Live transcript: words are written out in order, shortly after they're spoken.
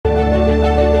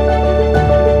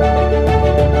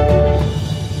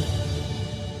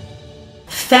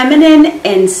feminine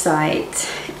insight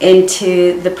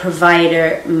into the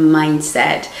provider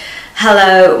mindset.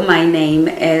 Hello, my name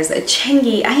is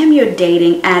Chengi. I am your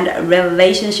dating and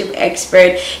relationship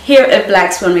expert here at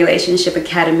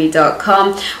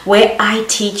BlackSwanRelationshipAcademy.com, where I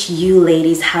teach you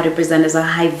ladies how to present as a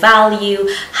high value,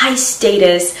 high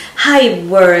status, high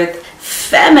worth,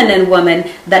 feminine woman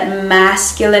that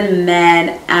masculine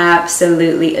men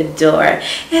absolutely adore.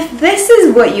 If this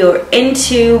is what you're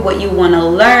into, what you want to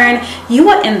learn, you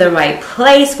are in the right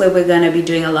place, where we're going to be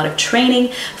doing a lot of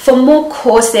training for more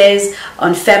courses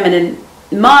on feminine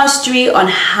mastery, on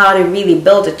how to really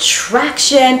build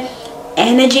attraction,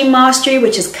 energy mastery,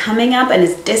 which is coming up and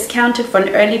is discounted for an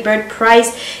early bird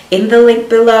price in the link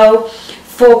below,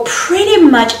 for pretty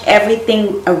much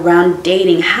everything around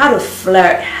dating: how to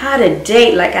flirt, how to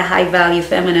date like a high value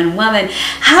feminine woman,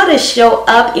 how to show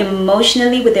up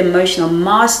emotionally with emotional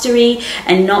mastery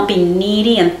and not be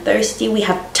needy and thirsty. We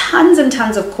have tons and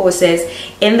tons of courses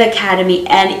in the academy,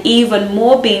 and even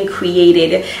more being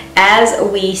created as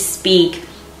we speak,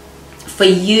 for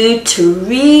you to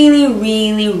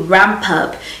really ramp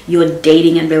up your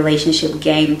dating and relationship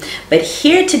game. But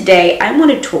here today, I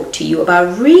want to talk to you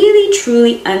about really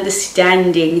truly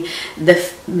understanding the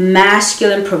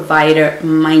masculine provider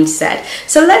mindset.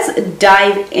 So let's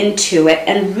dive into it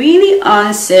and really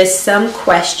answer some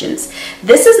questions.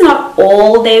 This is not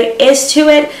all there is to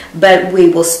it, but we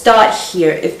will start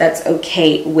here if that's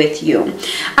okay with you.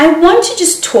 I want to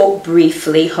just talk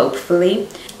briefly, hopefully.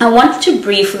 I want to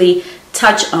briefly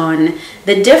touch on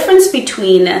the difference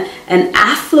between an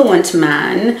affluent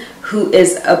man who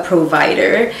is a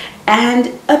provider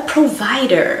and a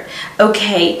provider.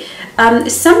 Okay,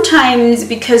 sometimes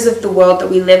because of the world that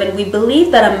we live in, we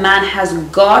believe that a man has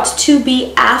got to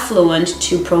be affluent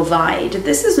to provide.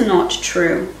 This is not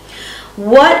true.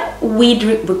 What we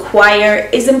require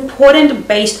is important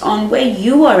based on where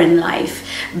you are in life,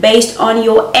 based on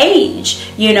your age.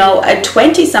 You know, a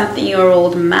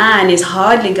 20-something-year-old man is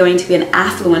hardly going to be an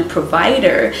affluent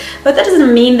provider, but that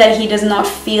doesn't mean that he does not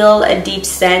feel a deep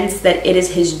sense that it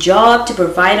is his job to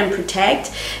provide and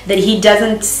protect, that he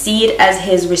doesn't see it as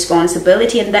his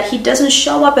responsibility, and that he doesn't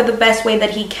show up in the best way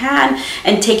that he can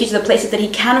and take you to the places that he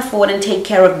can afford and take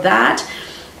care of that.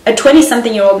 A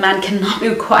 20-something-year-old man cannot be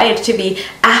required to be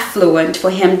affluent for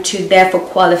him to therefore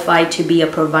qualify to be a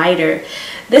provider.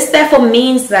 This therefore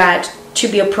means that to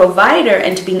be a provider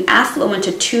and to being affluent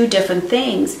are two different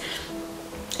things.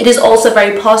 It is also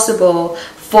very possible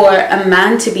for a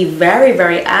man to be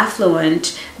very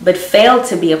affluent but fail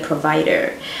to be a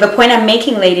provider. The point I'm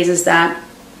making, ladies, is that,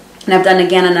 and I've done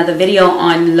again another video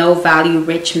on low value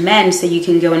rich men, so you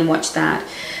can go and watch that.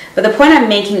 But the point I'm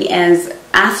making is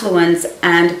affluence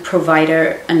and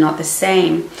provider are not the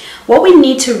same. What we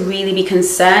need to really be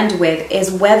concerned with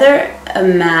is whether a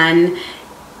man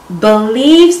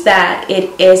believes that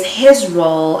it is his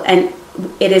role and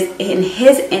it is in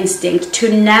his instinct to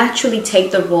naturally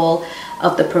take the role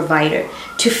of the provider,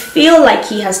 to feel like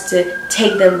he has to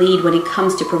take the lead when it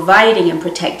comes to providing and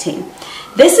protecting.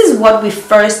 This is what we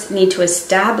first need to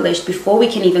establish before we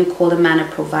can even call a man a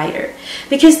provider.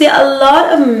 Because there are a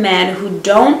lot of men who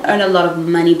don't earn a lot of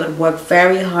money but work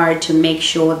very hard to make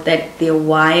sure that their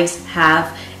wives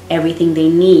have everything they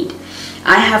need.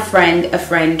 I have a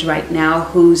friend right now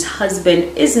whose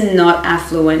husband is not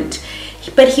affluent,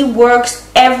 but he works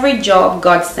every job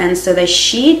God sends so that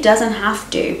she doesn't have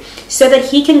to, so that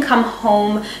he can come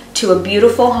home to a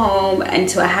beautiful home and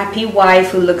to a happy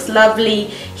wife who looks lovely.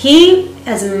 He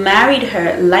has married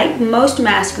her, like most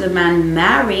masculine men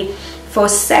marry, for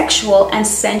sexual and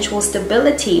sensual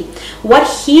stability. What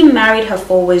he married her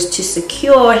for was to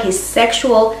secure his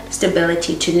sexual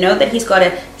stability, to know that he's got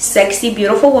a sexy,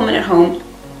 beautiful woman at home,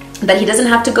 that he doesn't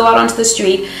have to go out onto the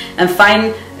street and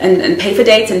find and pay for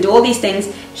dates and do all these things.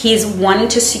 He's wanting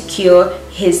to secure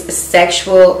his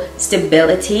sexual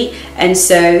stability, and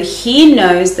so he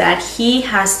knows that he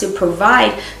has to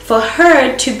provide for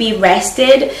her to be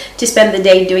rested, to spend the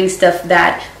day doing stuff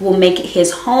that will make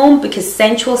his home, because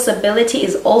sensual stability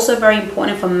is also very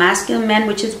important for masculine men,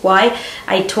 which is why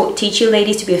I teach you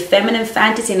ladies to be a feminine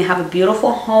fantasy and have a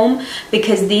beautiful home,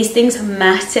 because these things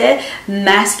matter.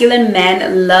 Masculine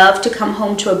men love to come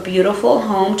home to a beautiful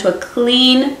home, to a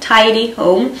clean, tidy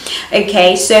home.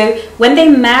 Okay, so when they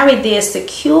marry, they're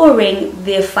securing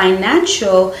their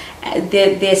financial,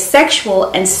 their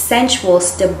sexual and sensual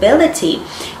stability,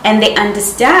 and they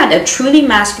understand. A truly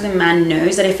masculine man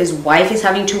knows that if his wife is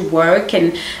having to work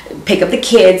and pick up the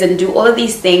kids and do all of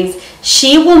these things,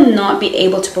 she will not be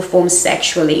able to perform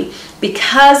sexually,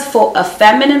 because for a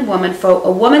feminine woman, for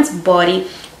a woman's body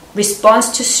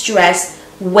responds to stress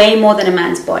way more than a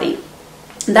man's body.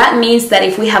 That means that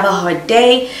if we have a hard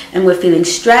day and we're feeling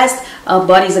stressed, our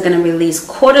bodies are going to release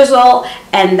cortisol,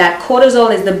 and that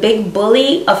cortisol is the big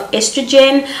bully of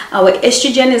estrogen. Our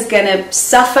estrogen is going to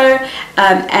suffer,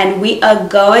 and we are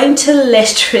going to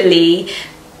literally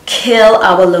kill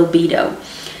our libido.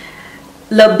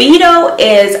 Libido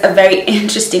is a very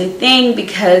interesting thing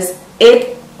because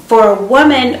for a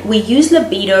woman, we use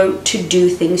libido to do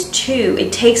things too.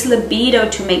 It takes libido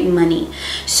to make money.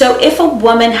 So if a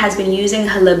woman has been using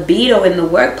her libido in the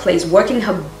workplace, working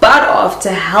her butt off to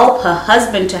help her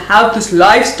husband to have this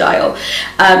lifestyle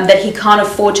that he can't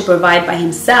afford to provide by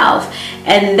himself,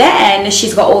 and then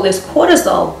she's got all this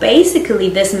cortisol, basically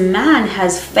this man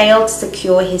has failed to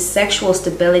secure his sexual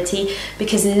stability,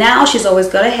 because now she's always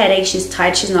got a headache, she's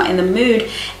tired, she's not in the mood.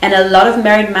 And a lot of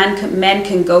married men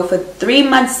can go for 3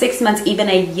 months, 6 months, even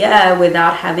a year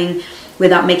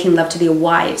without making love to their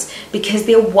wives, because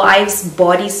their wives'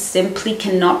 bodies simply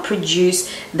cannot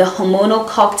produce the hormonal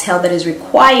cocktail that is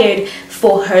required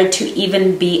for her to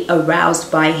even be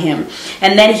aroused by him.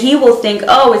 And then he will think,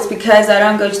 oh, it's because I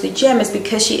don't go to the gym, it's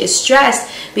because she is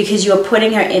stressed, because you're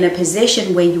putting her in a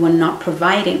position where you are not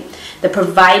providing. The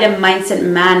provider mindset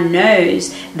man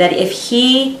knows that if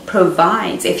he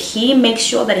provides, if he makes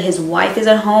sure that his wife is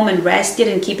at home and rested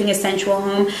and keeping a sensual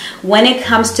home, when it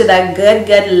comes to that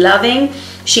good loving,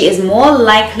 she is more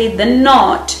likely than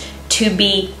not to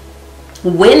be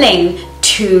willing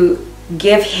to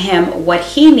give him what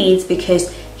he needs,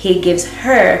 because he gives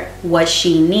her what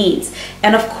she needs.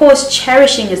 And of course,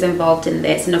 cherishing is involved in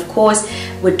this. And of course,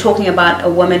 we're talking about a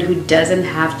woman who doesn't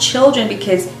have children,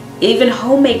 because even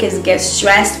homemakers get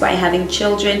stressed by having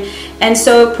children. And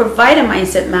so a provider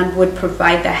mindset man would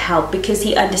provide the help, because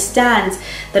he understands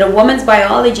that a woman's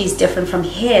biology is different from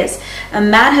his. A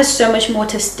man has so much more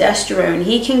testosterone.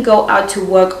 He can go out to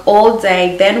work all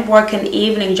day, then work an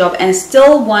evening job, and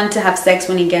still want to have sex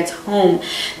when he gets home,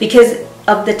 because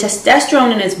of the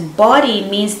testosterone in his body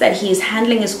means that he is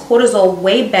handling his cortisol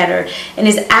way better and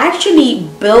is actually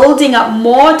building up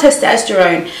more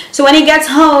testosterone. So when he gets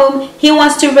home, he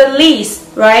wants to release,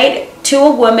 right, to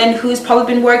a woman who's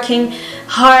probably been working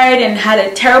hard and had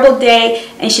a terrible day,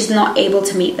 and she's not able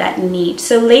to meet that need.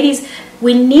 So ladies,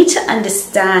 we need to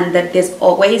understand that there's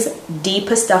always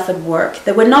deeper stuff at work,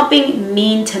 that we're not being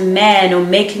mean to men or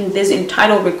making these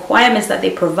entitled requirements that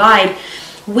they provide.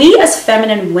 We as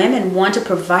feminine women want to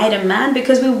provide a man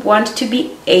because we want to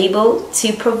be able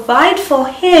to provide for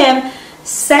him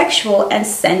sexual and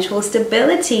sensual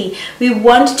stability. We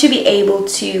want to be able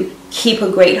to keep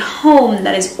a great home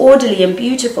that is orderly and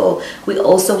beautiful. We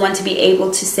also want to be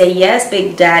able to say yes,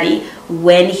 big daddy,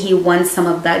 when he wants some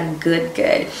of that good.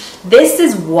 This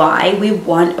is why we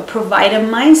want a provider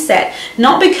mindset,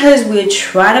 not because we're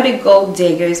trying to be gold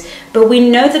diggers, but we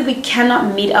know that we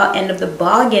cannot meet our end of the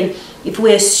bargain if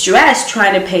we're stressed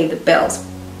trying to pay the bills,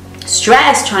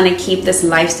 stressed trying to keep this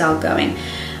lifestyle going.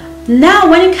 Now,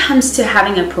 when it comes to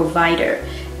having a provider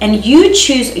and you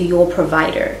choose your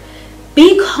provider,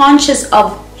 be conscious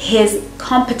of his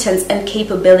competence and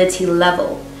capability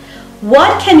level.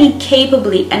 What can he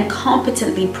capably and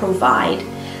competently provide?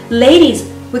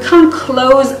 Ladies, we can't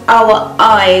close our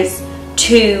eyes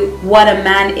to what a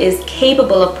man is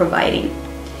capable of providing.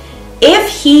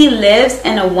 If he lives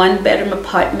in a one-bedroom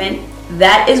apartment,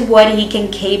 that is what he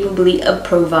can capably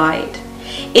provide.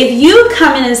 If you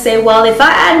come in and say, well, if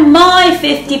I add my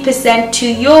 50% to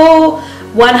your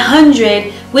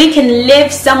 100, we can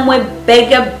live somewhere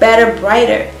bigger, better,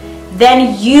 brighter,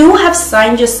 then you have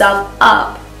signed yourself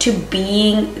up to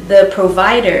being the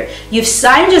provider. You've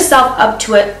signed yourself up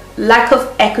to a lack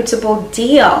of equitable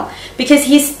deal, because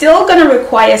he's still going to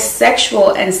require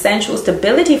sexual and sensual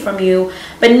stability from you,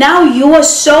 but now you are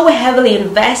so heavily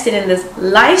invested in this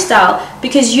lifestyle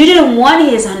because you didn't want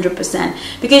his 100%,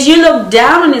 because you looked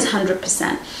down on his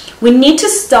 100%. We need to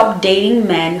stop dating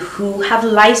men who have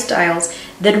lifestyles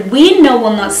that we know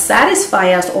will not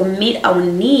satisfy us or meet our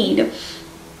need,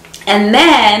 and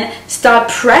then start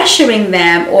pressuring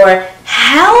them or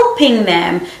helping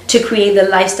them to create the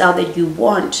lifestyle that you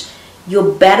want.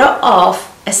 You're better off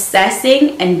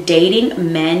assessing and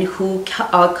dating men who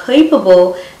are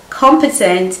capable,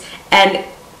 competent, and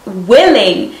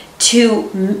willing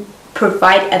to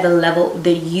provide at the level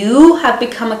that you have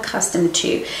become accustomed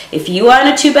to. If you are in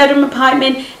a 2-bedroom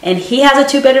apartment and he has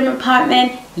a 2-bedroom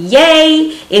apartment,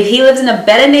 yay! If he lives in a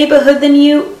better neighborhood than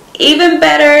you, even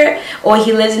better. Or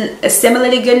he lives in a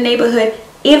similarly good neighborhood,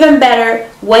 even better.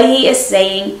 What he is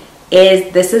saying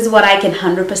is, this is what I can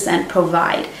 100%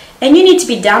 provide. And you need to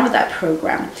be down with that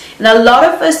program. And a lot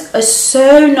of us are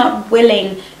so not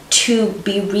willing to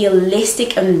be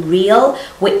realistic and real.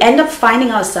 We end up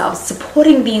finding ourselves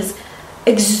supporting these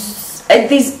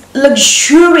these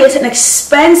luxurious and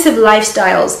expensive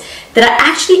lifestyles that are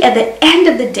actually at the end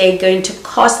of the day going to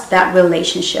cost that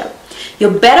relationship.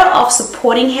 You're better off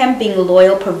supporting him, being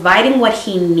loyal, providing what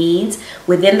he needs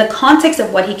within the context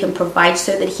of what he can provide,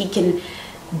 so that he can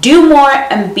do more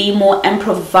and be more and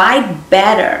provide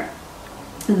better,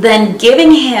 than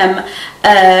giving him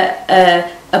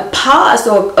a pass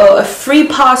or a free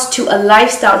pass to a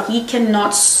lifestyle he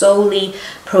cannot solely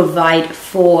provide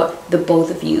for the both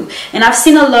of you. And I've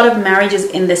seen a lot of marriages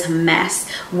in this mess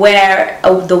where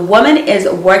the woman is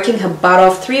working her butt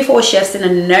off 3 or 4 shifts in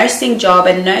a nursing job,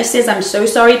 and nurses, I'm so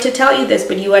sorry to tell you this,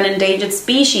 but you are an endangered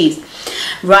species,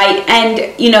 right?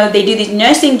 And you know, they do these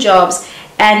nursing jobs,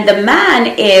 and the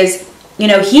man is, you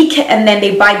know, and then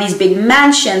they buy these big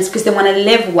mansions because they want to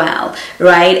live well,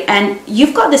 right? And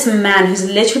you've got this man who's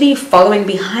literally following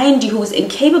behind you, who's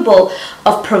incapable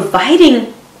of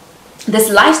providing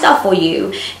this lifestyle for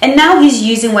you, and now he's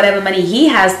using whatever money he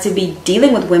has to be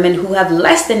dealing with women who have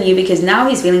less than you, because now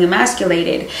he's feeling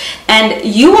emasculated, and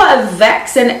you are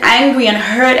vexed and angry and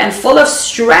hurt and full of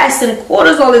stress, and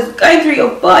cortisol is going through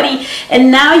your body,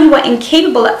 and now you are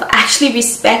incapable of actually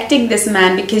respecting this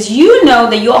man because you know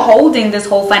that you're holding this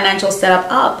whole financial setup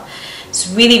up. It's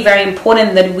really very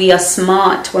important that we are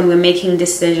smart when we're making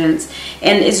decisions.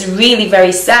 And it's really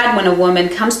very sad when a woman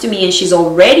comes to me and she's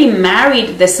already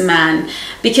married this man,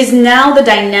 because now the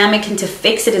dynamic and to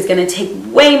fix it is going to take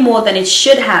way more than it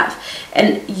should have.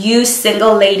 And you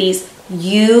single ladies,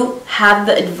 you have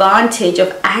the advantage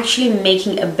of actually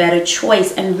making a better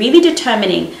choice and really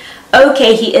determining,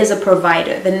 okay, he is a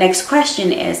provider. The next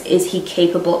question is he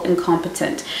capable and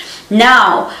competent?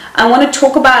 Now, I want to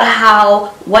talk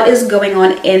about what is going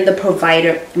on in the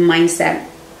provider mindset.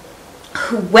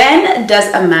 When does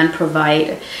a man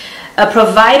provide? A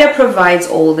provider provides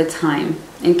all the time,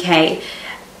 okay?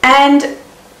 And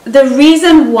the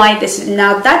reason why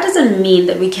now that doesn't mean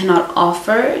that we cannot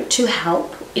offer to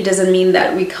help. It doesn't mean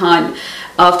that we can't,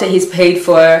 after he's paid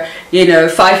for, you know,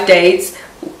 5 dates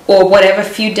or whatever,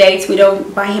 few dates, we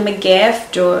don't buy him a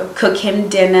gift or cook him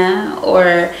dinner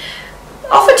or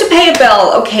offer to pay a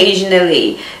bill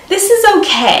occasionally. This is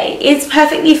okay. It's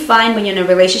perfectly fine when you're in a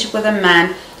relationship with a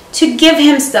man to give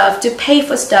him stuff, to pay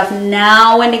for stuff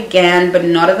now and again, but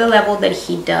not at the level that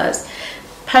he does.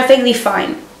 Perfectly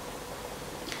fine.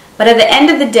 But at the end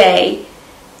of the day,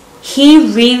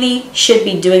 he really should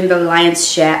be doing the lion's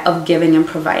share of giving and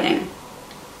providing.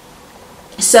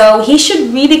 So he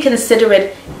should really consider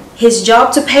it his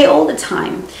job to pay all the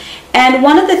time. And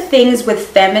one of the things with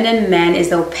feminine men is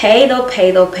they'll pay,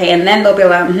 and then they'll be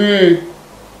like,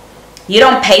 you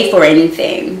don't pay for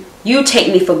anything. You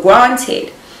take me for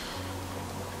granted.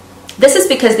 This is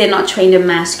because they're not trained in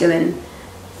masculine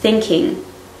thinking.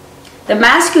 The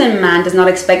masculine man does not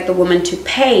expect the woman to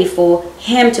pay for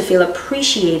him to feel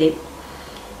appreciated.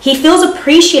 He feels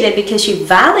appreciated because she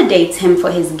validates him for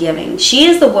his giving. She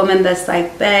is the woman that's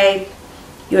like, babe,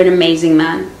 you're an amazing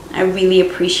man. I really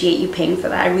appreciate you paying for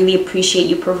that. I really appreciate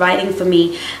you providing for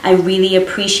me. I really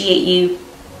appreciate you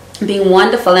being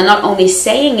wonderful, and not only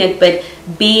saying it, but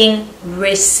being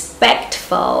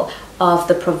respectful of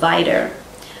the provider.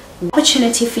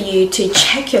 Opportunity for you to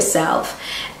check yourself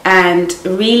and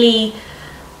really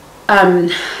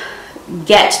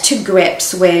get to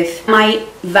grips with, am I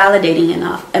validating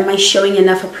enough? Am I showing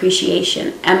enough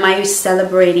appreciation? Am I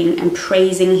celebrating and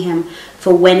praising him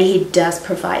for when he does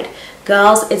provide?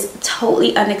 Girls, it's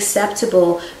totally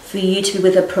unacceptable for you to be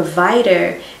with a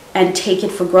provider and take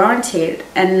it for granted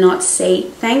and not say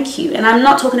thank you. And I'm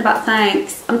not talking about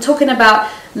thanks. I'm talking about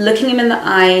looking him in the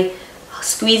eye,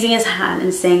 squeezing his hand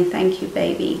and saying, thank you,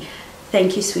 baby.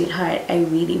 Thank you, sweetheart. I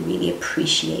really, really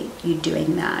appreciate you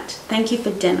doing that. Thank you for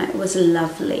dinner. It was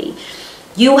lovely.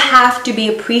 You have to be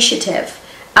appreciative.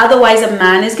 Otherwise, a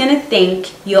man is going to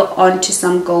think you're onto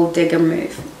some gold digger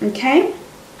move. Okay?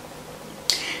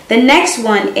 The next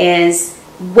one is,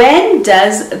 when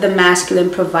does the masculine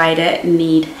provider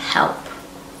need help?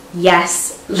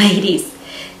 Yes, ladies,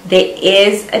 there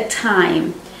is a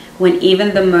time when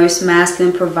even the most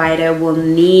masculine provider will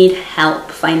need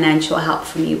help, financial help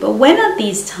from you. But when are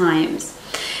these times?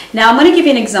 Now, I'm going to give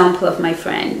you an example of my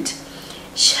friend.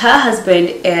 Her husband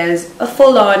is a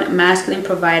full-on masculine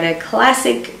provider,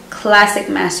 classic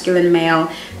masculine male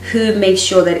who makes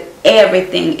sure that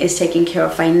everything is taken care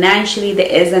of financially. There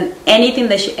isn't anything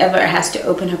that she ever has to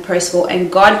open her purse for,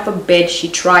 and God forbid she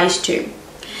tries to.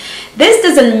 This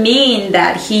doesn't mean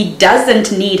that he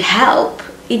doesn't need help.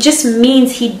 It just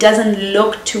means he doesn't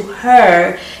look to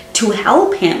her to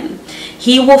help him.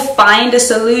 He will find a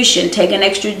solution, take an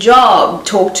extra job,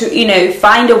 talk to,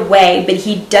 find a way, but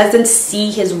he doesn't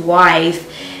see his wife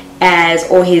as,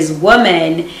 or his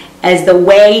woman as the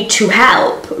way to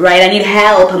help, right? I need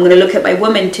help. I'm going to look at my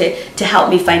woman to help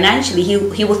me financially.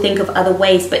 He will think of other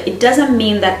ways, but it doesn't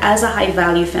mean that as a high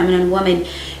value feminine woman,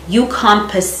 you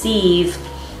can't perceive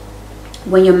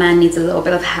when your man needs a little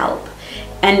bit of help,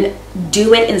 and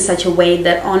do it in such a way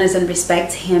that honors and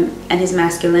respects him and his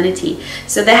masculinity.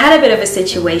 So they had a bit of a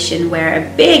situation where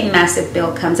a big massive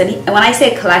bill comes, and when I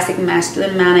say classic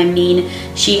masculine man, I mean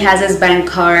she has his bank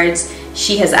cards,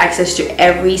 she has access to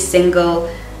every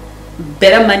single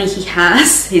bit of money he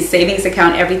has, his savings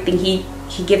account, everything. He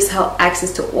gives her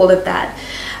access to all of that,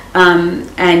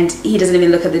 and he doesn't even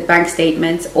look at the bank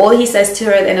statements. All he says to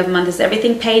her at the end of the month is,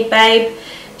 everything paid, babe?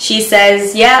 She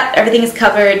says, yeah, everything is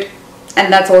covered.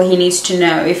 And that's all he needs to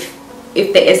know. If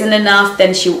there isn't enough,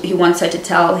 then he wants her to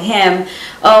tell him,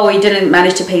 oh, he didn't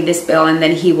manage to pay this bill, and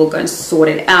then he will go and sort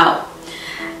it out.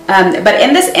 But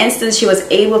in this instance, she was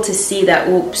able to see that,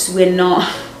 oops, we're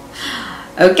not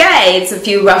okay. It's a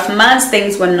few rough months.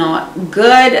 Things were not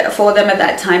good for them at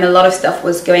that time. A lot of stuff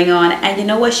was going on. And you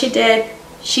know what she did?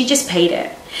 She just paid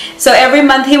it. So every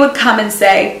month he would come and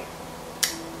say,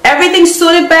 everything's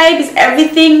sorted, babe? Is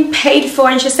everything paid for?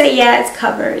 And she'll say, yeah, it's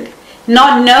covered.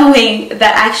 Not knowing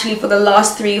that actually for the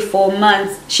last 3 or 4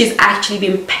 months, she's actually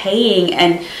been paying.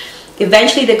 And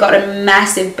eventually they got a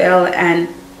massive bill, and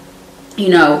you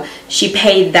know, she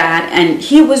paid that, and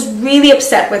he was really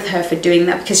upset with her for doing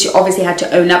that, because she obviously had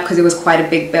to own up, because it was quite a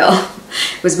big bill.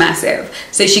 It was massive,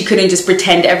 so she couldn't just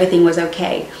pretend everything was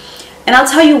okay. And I'll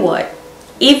tell you what,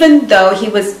 even though he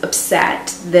was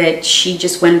upset that she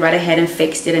just went right ahead and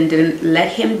fixed it and didn't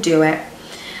let him do it,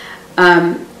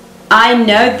 I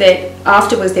know that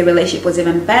afterwards their relationship was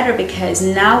even better, because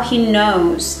now he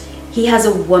knows he has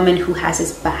a woman who has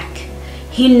his back.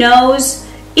 He knows,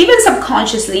 even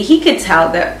subconsciously, he could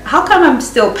tell that, how come I'm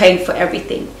still paying for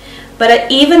everything? But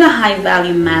even a high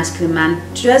value masculine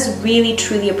man does really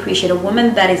truly appreciate a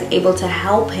woman that is able to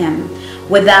help him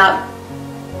without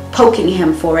poking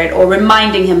him for it, or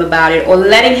reminding him about it, or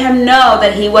letting him know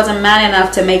that he wasn't man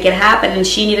enough to make it happen and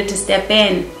she needed to step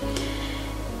in.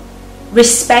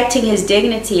 Respecting his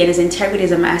dignity and his integrity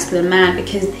as a masculine man,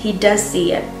 because he does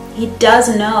see it. He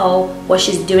does know what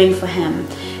she's doing for him,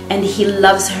 and he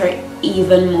loves her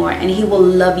even more, and he will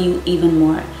love you even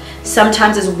more.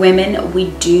 Sometimes as women,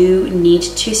 we do need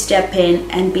to step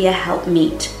in and be a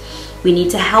helpmeet. We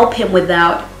need to help him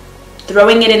without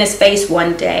throwing it in his face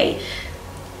one day.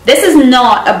 This is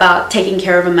not about taking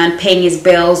care of a man, paying his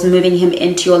bills, moving him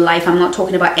into your life. I'm not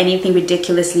talking about anything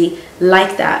ridiculously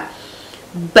like that.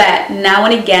 But now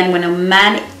and again, when a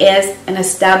man is and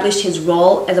established his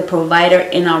role as a provider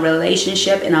in our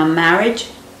relationship, in our marriage,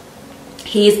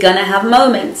 he's gonna have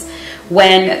moments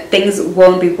when things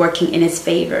won't be working in his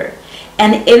favor.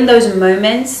 And in those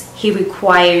moments, he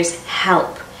requires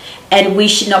help. And we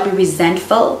should not be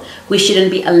resentful. We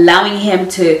shouldn't be allowing him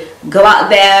to go out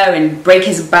there and break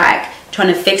his back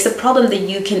trying to fix a problem that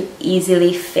you can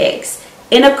easily fix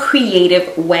in a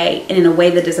creative way, and in a way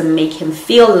that doesn't make him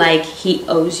feel like he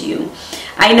owes you.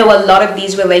 I know a lot of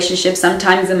these relationships,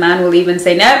 sometimes the man will even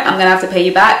say, no, I'm gonna have to pay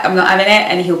you back, I'm not having it,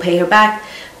 and he'll pay her back.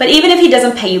 But even if he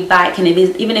doesn't pay you back, and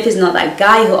even if he's not that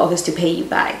guy who offers to pay you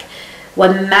back,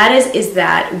 what matters is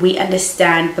that we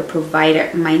understand the provider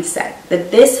mindset,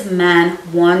 that this man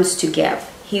wants to give.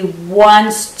 He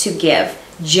wants to give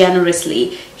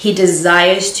generously. He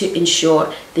desires to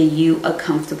ensure that you are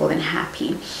comfortable and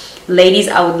happy. Ladies,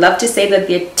 I would love to say that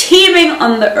they're teeming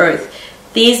on the earth.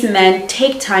 These men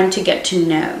take time to get to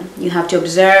know. You have to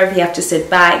observe, you have to sit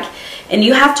back, and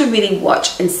you have to really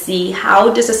watch and see,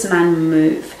 how does this man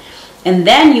move? And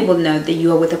then you will know that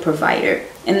you are with a provider.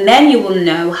 And then you will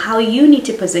know how you need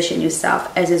to position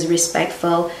yourself as his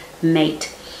respectful mate.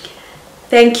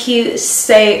 Thank you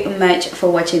so much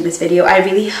for watching this video. I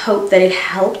really hope that it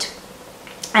helped.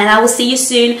 And I will see you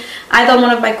soon, either on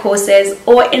one of my courses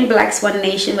or in Black Swan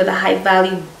Nation, with a high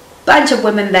value bunch of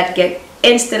women that get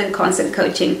instant and constant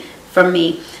coaching from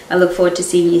me. I look forward to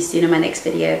seeing you soon in my next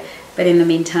video. But in the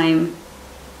meantime,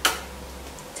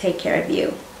 take care of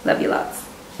you. Love you lots.